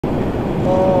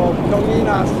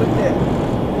나왔을 때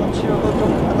치료도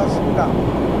좀 받았습니다.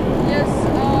 Yes,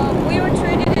 we were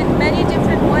treated in many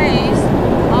different ways.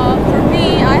 For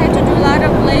me, I had to do a lot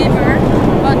of labor,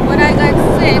 but when I got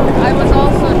sick, I was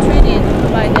also treated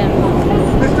by them.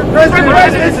 Mr.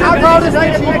 President, is this your proudest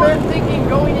achievement?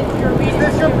 Is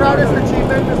this your proudest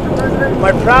achievement, Mr. President?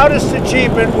 My proudest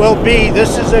achievement will be,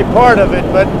 this is a part of it,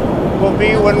 but will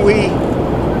be when we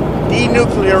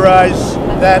denuclearize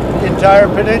that entire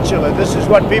peninsula. This is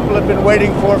what people have been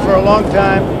waiting for a long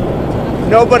time.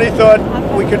 Nobody thought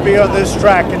we could be on this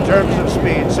track in terms of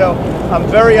speed. So I'm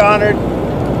very honored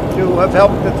to have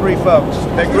helped the three folks.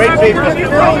 They're great people.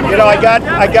 You know, I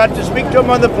got to speak to them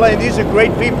on the plane. These are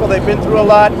great people. They've been through a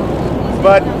lot,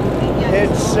 but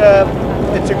it's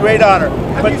a great honor.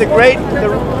 But the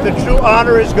true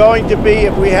honor is going to be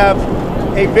if we have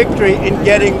a victory in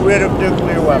getting rid of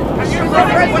nuclear weapons. What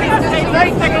is the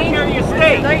state Secretary of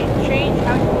State? Does change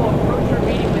how you will approach your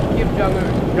meeting with Kim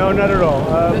Jong-un? No, not at all.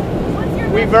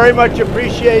 We very much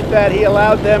appreciate that he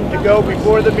allowed them to go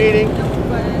before the meeting.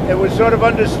 It was sort of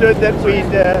understood that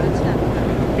we'd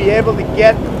be able to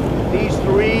get these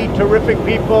three terrific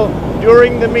people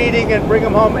during the meeting and bring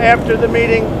them home after the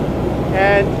meeting.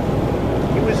 And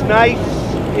he was nice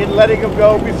in letting them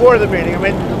go before the meeting. I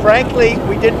mean, frankly,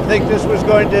 we didn't think this was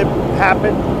going to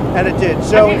happen, and it did.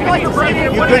 So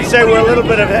you could say we're a little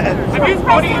bit ahead.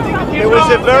 It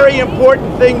was a very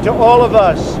important thing to all of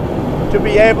us to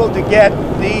be able to get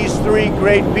these three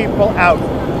great people out.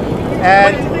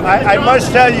 And I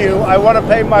must tell you, I want to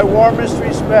pay my warmest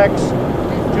respects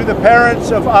to the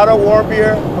parents of Otto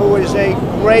Warmbier, who is a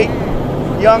great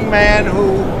young man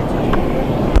who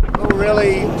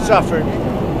really suffered.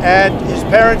 And his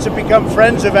parents have become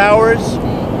friends of ours.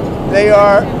 They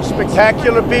are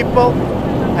spectacular people,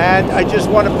 and I just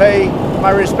want to pay my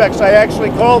respects. I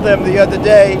actually called them the other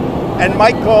day, and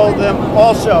Mike called them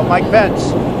also, Mike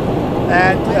Pence.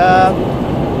 And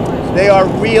they are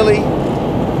really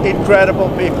incredible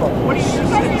people.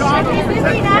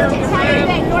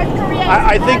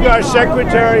 I think our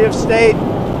Secretary of State,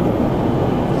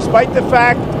 despite the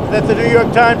fact that the New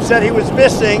York Times said he was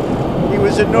missing, he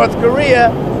was in North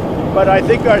Korea, but I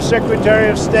think our Secretary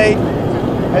of State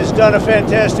has done a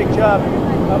fantastic job.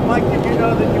 Mike, did you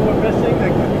know that you were missing?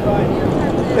 They couldn't find you.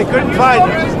 They couldn't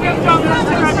find him.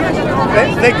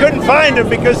 They couldn't find him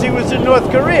because he was in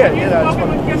North Korea. You know,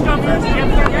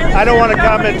 I don't want to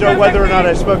comment on whether or not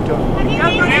I spoke to him.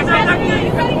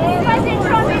 President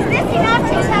Trump, is this enough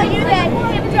to tell you that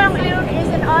Kim Jong-un is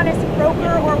an honest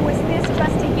broker, or was this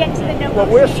just to get to the negotiation? Well,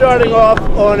 we're starting off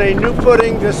on a new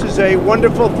footing. This is a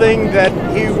wonderful thing that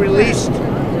he released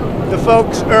the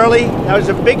folks early. That was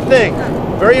a big thing,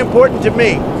 very important to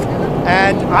me.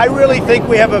 And I really think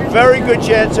we have a very good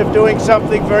chance of doing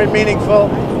something very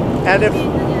meaningful. And if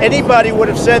anybody would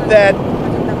have said that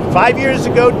 5 years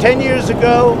ago, 10 years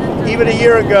ago, even a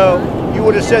year ago, you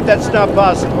would have said that's not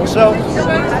possible. So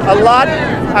a lot,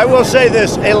 I will say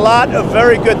this, a lot of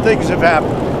very good things have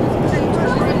happened.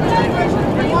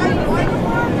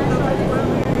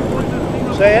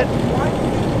 Say it?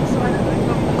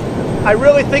 I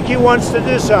really think he wants to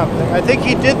do something. I think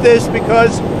he did this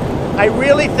because I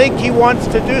really think he wants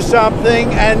to do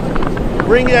something and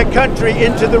bring that country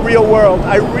into the real world.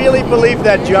 I really believe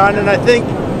that, John, and I think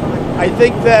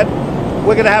that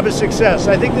we're going to have a success.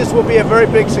 I think this will be a very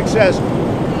big success.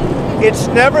 It's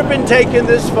never been taken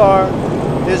this far.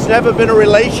 There's never been a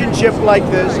relationship like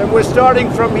this, and we're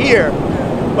starting from here.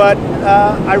 But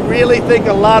I really think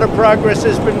a lot of progress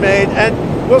has been made, and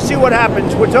we'll see what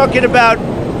happens. We're talking about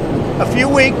a few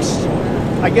weeks.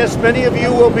 I guess many of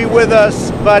you will be with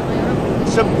us, but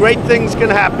some great things can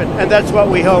happen, and that's what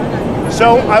we hope.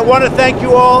 So I want to thank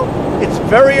you all. It's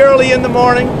very early in the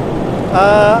morning.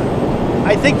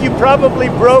 I think you probably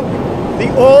broke the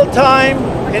all-time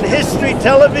in history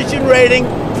television rating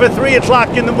for 3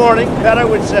 o'clock in the morning, that I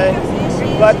would say.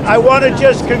 But I want to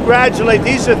just congratulate.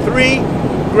 These are three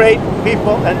great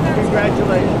people, and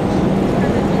congratulations.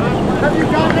 Have you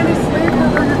gotten any sleep, or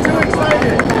were you too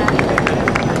excited?